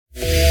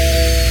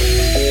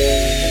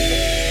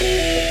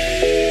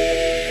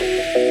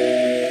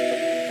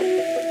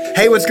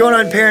Hey, what's going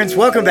on, parents?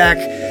 Welcome back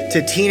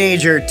to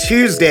Teenager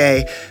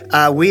Tuesday.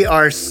 We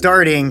are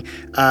starting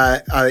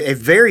a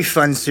very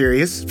fun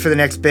series for the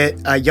next bit.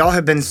 Y'all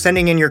have been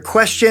sending in your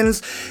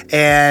questions,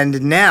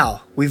 and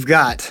now we've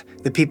got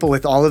the people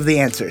with all of the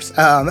answers.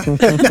 For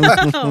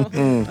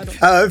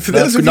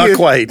those of not you,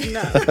 quite.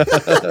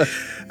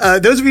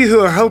 those of you who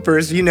are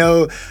hopers, you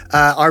know,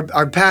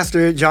 our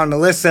pastor, John,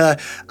 Melissa,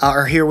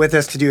 are here with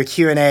us to do a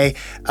Q&A.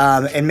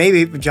 And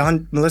maybe,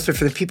 John, Melissa,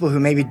 for the people who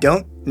maybe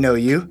don't know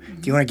you,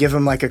 do you want to give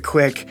them like a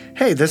quick,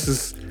 hey, this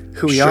is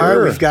who we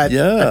are? We've got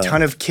a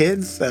ton of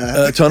kids.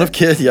 A ton of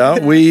kids,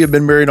 yeah. We have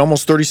been married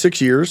almost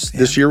 36 years. Yeah.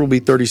 This year will be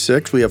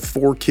 36. We have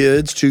 4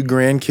 kids, 2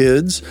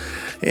 grandkids.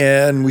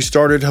 And we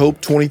started Hope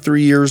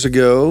 23 years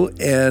ago.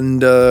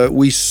 And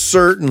we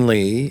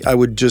certainly, I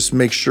would just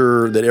make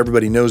sure that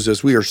everybody knows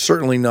this, we are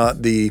certainly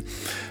not the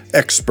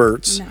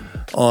experts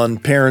on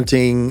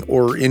parenting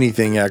or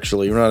anything,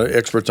 actually. We're not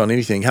experts on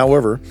anything.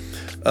 However,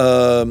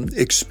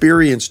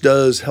 experience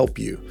does help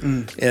you.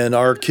 And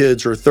our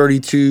kids are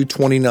 32,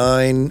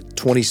 29,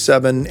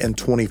 27, and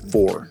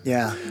 24.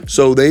 Yeah.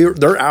 So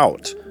they're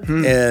out.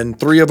 And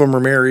 3 of them are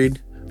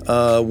married.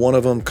 One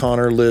of them,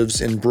 Connor,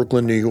 lives in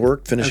Brooklyn, New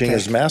York, finishing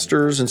his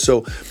master's. And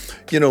so,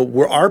 you know,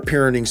 where our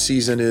parenting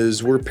season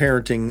is, we're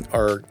parenting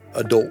our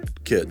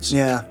adult kids,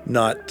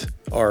 not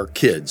our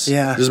kids.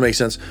 Yeah. Does it make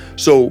sense?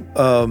 So,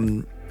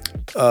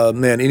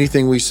 man,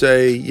 anything we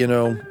say, you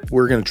know,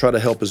 we're going to try to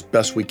help as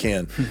best we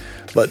can.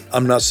 But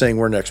I'm not saying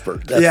we're an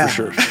expert. That's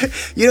for sure.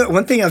 You know,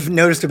 one thing I've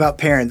noticed about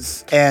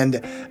parents,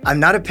 and I'm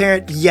not a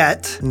parent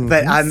yet,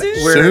 but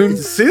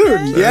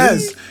soon.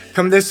 Yes.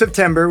 Come this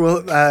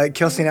September,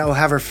 Kelsey and I will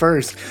have her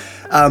first.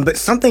 But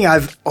something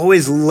I've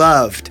always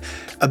loved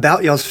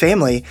about y'all's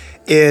family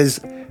is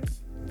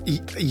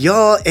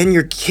y'all and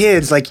your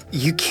kids, like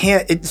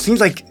it seems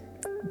like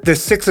the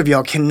 6 of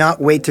y'all cannot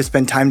wait to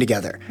spend time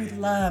together. We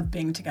love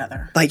being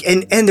together. Like,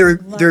 and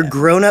they're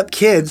grown-up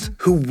kids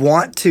who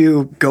want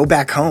to go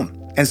back home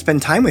and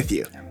spend time with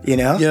you, you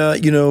know? Yeah,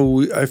 you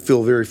know, I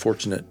feel very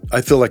fortunate.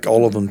 I feel like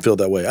all of them feel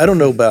that way. I don't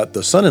know about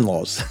the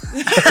son-in-laws.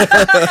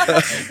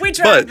 We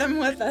drag them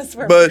with us.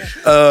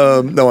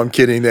 No, I'm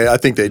kidding. I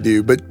think they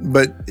do.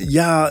 But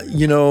yeah,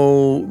 you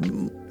know,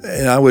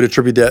 and I would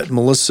attribute that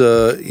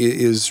Melissa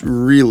is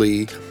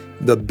really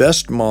the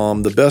best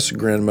mom, the best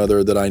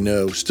grandmother that I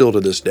know still to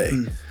this day.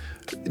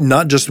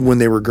 Not just when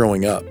they were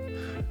growing up.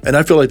 And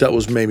I feel like that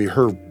was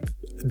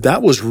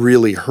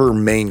really her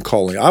main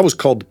calling. I was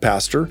called to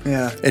pastor,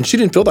 and she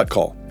didn't feel that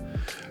call.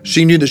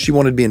 She knew that she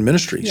wanted to be in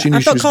ministry. Yeah, she knew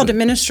I felt called to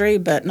ministry,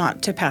 but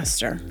not to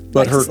pastor.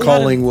 But her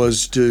calling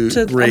was to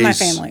raise my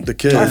family, the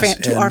kids.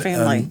 Our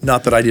family.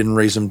 Not that I didn't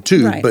raise them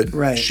too,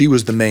 but she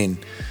was the main.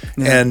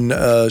 Yeah.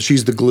 And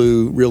she's the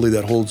glue, really,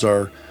 that holds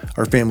our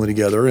family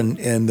together. And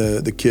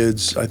the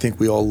kids, I think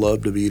we all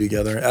love to be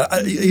together.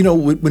 You know,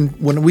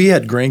 when we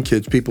had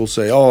grandkids, people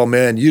say, oh,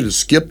 man, you just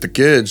skip the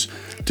kids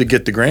to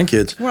get the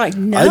grandkids. We're like,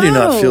 no. I do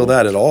not feel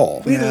that at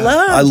all.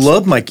 I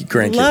love my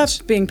grandkids.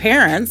 Love being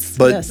parents.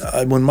 But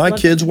when my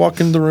kids walk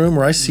into the room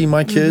or I see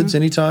my kids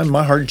anytime,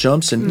 my heart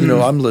jumps. And, you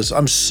know,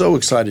 I'm so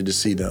excited to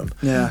see them.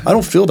 Yeah. I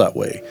don't feel that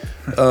way.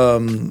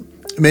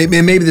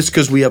 Maybe that's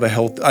because we have a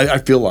health. I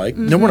feel like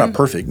no, we're not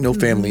perfect. No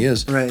family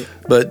is. Right.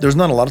 But there's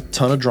not a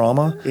ton of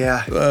drama.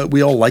 Yeah.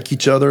 We all like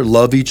each other,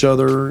 love each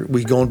other.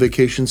 We go on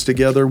vacations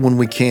together when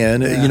we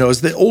can. You know,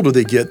 as the older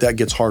they get, that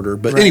gets harder.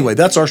 But anyway,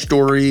 that's our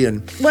story.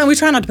 And we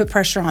try not to put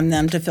pressure on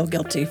them to feel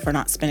guilty for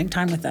not spending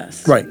time with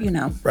us. Right. You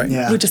know. Right.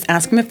 Yeah. We just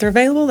ask them if they're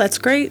available. That's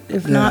great.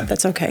 If not,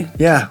 that's okay.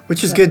 Yeah,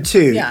 which is good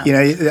too. Yeah.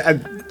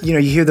 You know,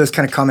 you hear those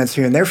kind of comments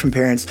here and there from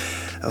parents.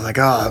 I was like,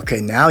 oh,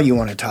 okay, now you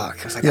want to talk.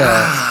 I was like,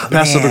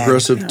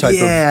 passive-aggressive type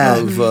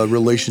of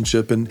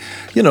relationship, and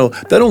you know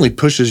that only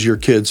pushes your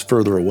kids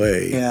further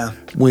away. Yeah.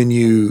 When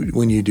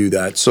you do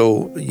that,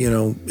 so you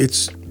know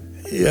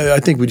I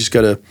think we just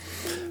got to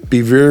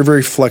be very,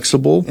 very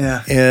flexible.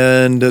 Yeah.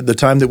 And the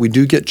time that we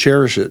do get,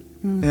 cherish it.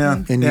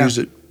 Yeah. And use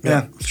it.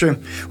 Yeah, it's true.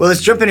 Well,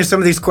 let's jump into some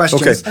of these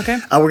questions. Okay.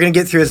 We're going to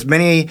get through as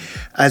many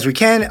as we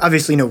can.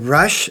 Obviously, no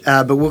rush,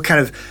 but we'll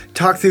kind of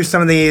talk through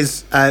some of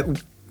these,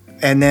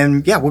 and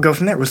then, we'll go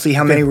from there. We'll see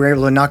how many we're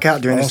able to knock out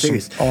during the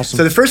series. Awesome.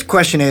 So the first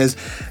question is,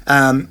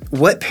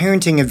 what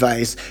parenting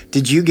advice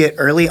did you get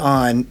early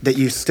on that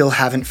you still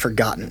haven't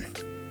forgotten?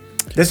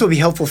 This will be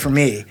helpful for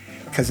me,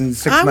 because in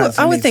 6 months,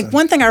 I would think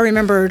one thing I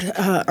remembered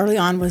early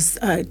on was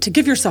to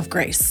give yourself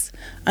grace.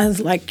 I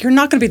was like, you're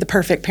not going to be the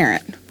perfect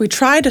parent. We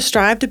try to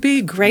strive to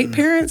be great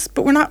parents,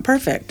 but we're not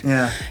perfect.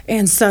 Yeah.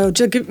 And so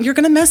you're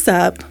going to mess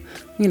up,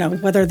 you know,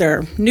 whether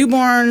they're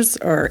newborns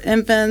or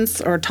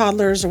infants or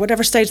toddlers or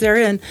whatever stage they're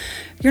in.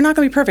 You're not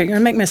going to be perfect. You're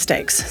going to make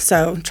mistakes.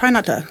 So try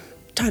to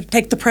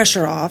take the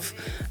pressure off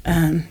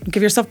and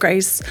give yourself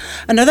grace.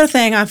 Another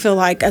thing I feel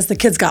like as the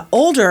kids got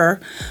older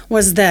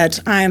was that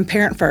I am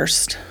parent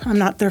first. I'm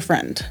not their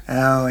friend.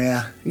 Oh,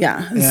 yeah.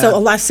 Yeah. And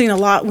so I've seen a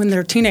lot when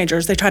they're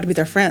teenagers, they try to be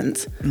their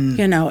friends,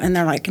 you know, and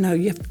they're like,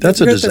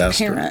 that's a you're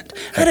disaster. the parent.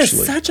 That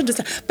is such a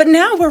disaster. But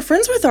now we're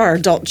friends with our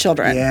adult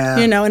children,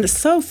 you know, and it's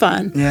so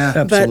fun. Yeah,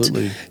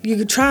 absolutely. But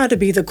you try to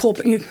be the cool,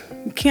 you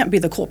can't be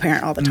the cool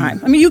parent all the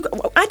time. I mean,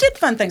 I did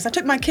fun things. I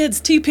took my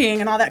kids TPing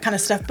and all that kind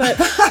of stuff, but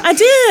I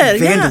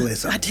did.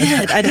 Vandalism.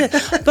 Yeah, I did.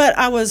 But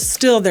I was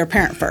still their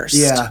parent first.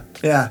 Yeah.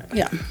 No,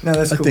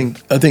 that's cool.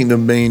 I think the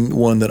main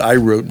one that I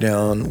wrote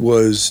down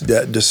was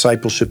that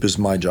discipleship is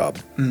my job.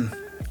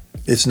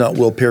 It's not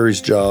Will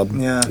Perry's job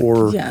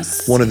or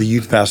one of the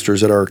youth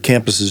pastors at our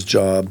campus's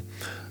job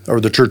or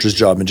the church's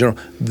job in general.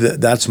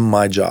 That's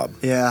my job.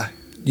 Yeah.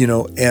 You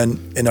know,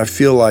 and I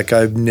feel like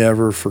I've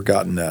never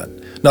forgotten that.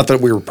 Not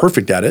that we were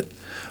perfect at it,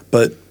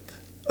 but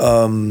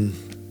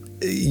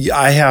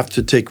I have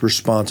to take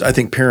I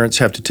think parents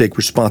have to take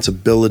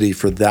responsibility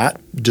for that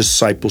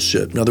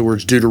discipleship. In other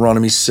words,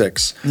 Deuteronomy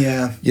 6.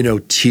 Yeah. You know,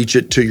 teach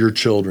it to your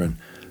children.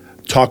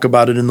 Talk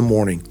about it in the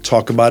morning.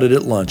 Talk about it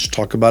at lunch.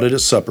 Talk about it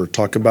at supper.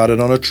 Talk about it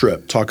on a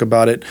trip. Talk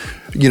about it,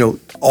 you know,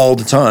 all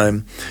the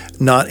time.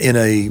 Not in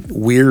a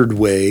weird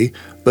way,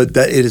 but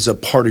that it is a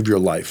part of your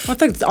life. Well, I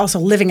think it's also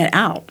living it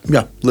out.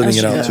 Yeah, living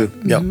it out too.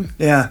 Mm-hmm. Yep.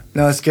 Yeah,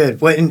 no, that's good.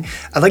 Well, and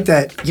I like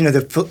that, you know,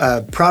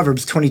 the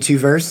Proverbs 22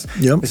 verse.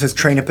 It says,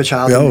 train up a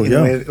child in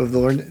the way of the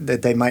Lord,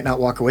 that they might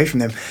not walk away from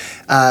them.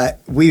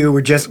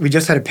 We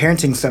just had a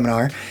parenting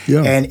seminar,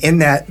 and in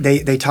that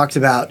they talked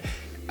about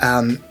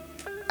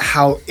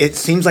how it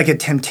seems like a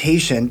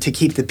temptation to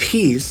keep the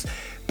peace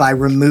by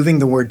removing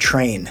the word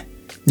train.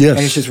 Yes.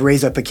 And it's just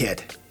raise up a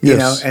kid. You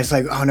know, and it's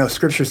like, oh no,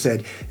 Scripture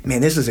said,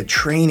 man, this is a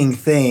training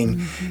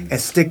thing, and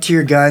stick to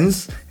your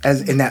guns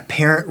as in that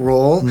parent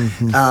role,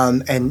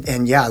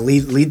 and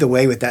lead the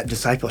way with that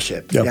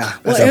discipleship. Yep. Yeah.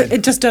 Well,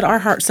 it just did our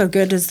heart so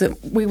good is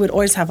that we would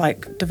always have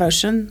like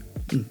devotion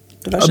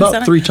About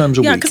center. 3 times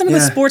a week. Yeah, because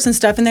with sports and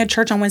stuff, and they had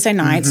church on Wednesday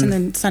nights, and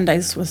then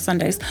Sundays was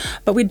Sundays.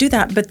 But we'd do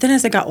that. But then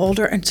as they got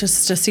older, and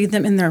just to see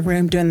them in their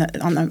room doing that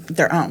on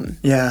their own.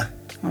 Yeah.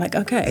 I'm like,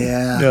 okay.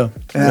 Yeah.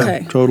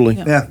 Okay. Totally.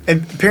 Yeah.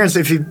 And parents,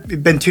 if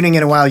you've been tuning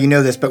in a while, you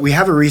know this, but we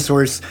have a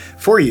resource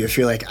for you. If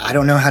you're like, I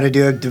don't know how to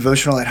do a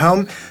devotional at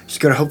home, just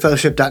go to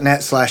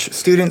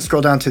hopefellowship.net/student,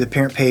 scroll down to the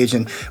parent page,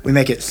 and we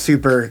make it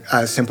super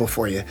simple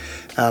for you.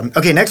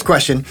 Okay, next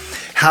question.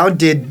 How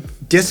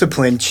did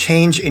discipline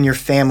change in your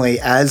family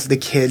as the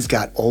kids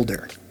got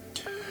older?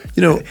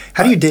 You know,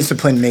 how do you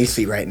discipline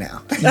Macy right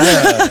now?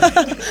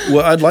 Well,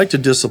 I'd like to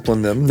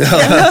discipline them.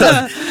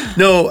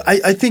 No,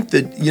 I think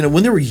that, you know,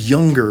 when they were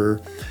younger,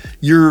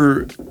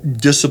 you're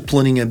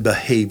disciplining a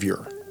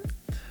behavior.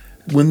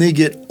 When they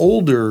get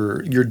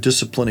older, you're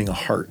disciplining a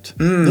heart.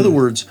 In other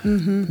words,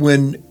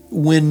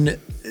 when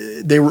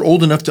they were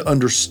old enough to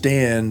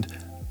understand,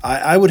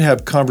 I would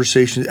have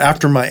conversations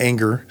after my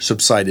anger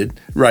subsided,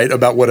 right,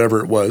 about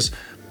whatever it was,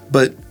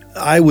 but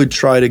I would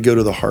try to go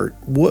to the heart.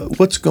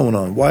 What's going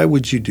on? Why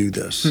would you do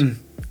this?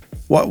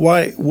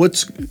 Why?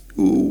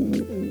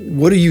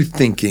 What are you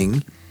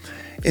thinking?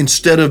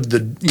 Instead of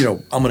I'm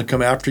going to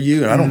come after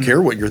you, and I don't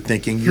care what you're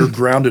thinking. You're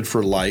grounded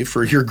for life,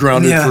 or you're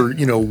grounded for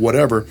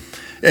whatever.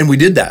 And we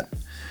did that.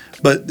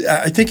 But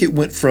I think it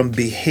went from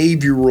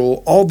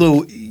behavioral,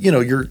 although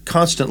you're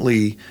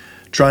constantly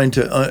trying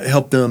to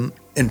help them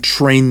and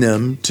train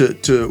them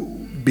to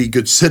be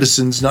good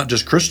citizens, not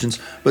just Christians,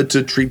 but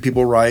to treat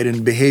people right,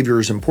 and behavior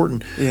is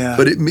important. Yeah.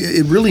 But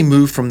it really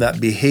moved from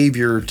that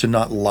behavior to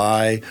not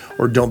lie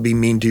or don't be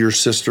mean to your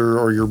sister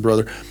or your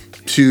brother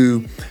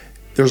to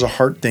there's a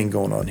heart thing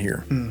going on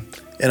here.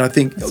 And I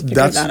think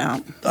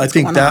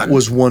that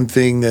was one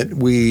thing that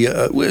we,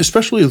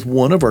 especially with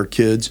one of our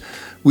kids,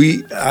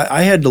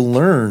 I had to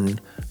learn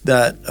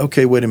that,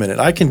 okay, wait a minute,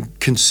 I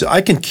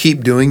can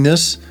keep doing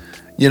this,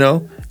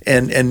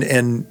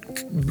 and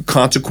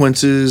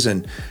consequences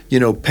and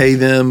pay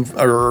them,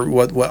 or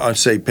what I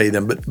say pay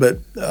them, but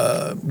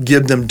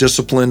give them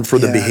discipline for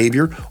the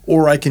behavior,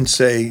 or I can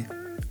say,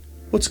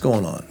 what's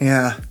going on?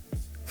 Yeah,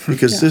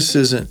 because this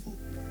isn't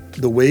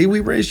the way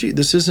we raised you.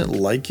 This isn't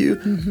like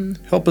you.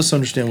 Help us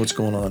understand what's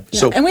going on.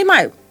 Yeah. And we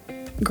might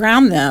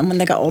ground them when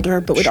they got older,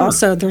 but we'd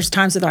also, there's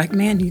times that they're like,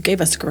 man, you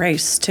gave us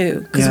grace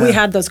too, because we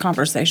had those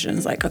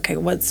conversations like, okay,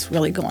 what's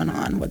really going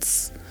on?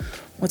 What's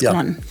going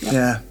on?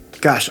 Yeah.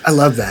 Gosh, I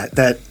love that.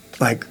 That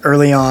like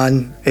early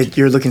on,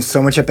 you're looking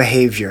so much at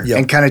behavior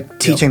and kind of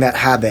teaching that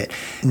habit,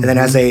 and then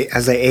as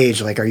they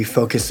age, like, are you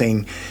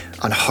focusing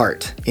on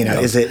heart?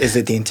 Is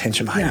it the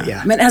intention behind it?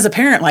 Yeah. I mean, as a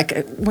parent,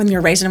 like when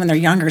you're raising them when they're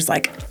younger, it's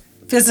like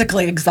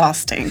physically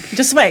exhausting.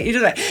 Just wait, you do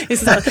that.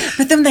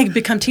 But then they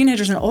become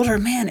teenagers and older.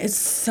 Man, it's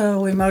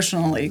so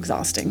emotionally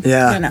exhausting.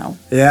 Yeah.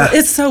 Yeah. But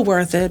it's so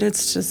worth it.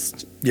 It's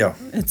just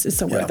it's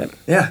so worth it.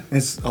 Yeah,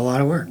 it's a lot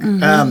of work.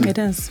 It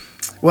is.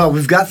 Well,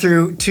 we've got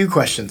through 2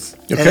 questions,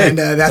 and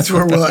that's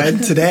where we'll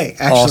end today,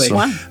 actually.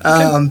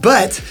 Awesome.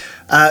 But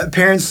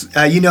parents,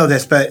 you know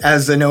this, but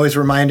as an always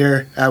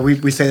reminder,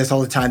 we say this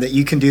all the time, that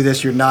you can do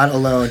this. You're not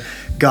alone.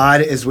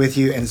 God is with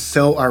you, and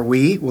so are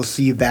we. We'll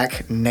see you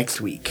back next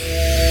week.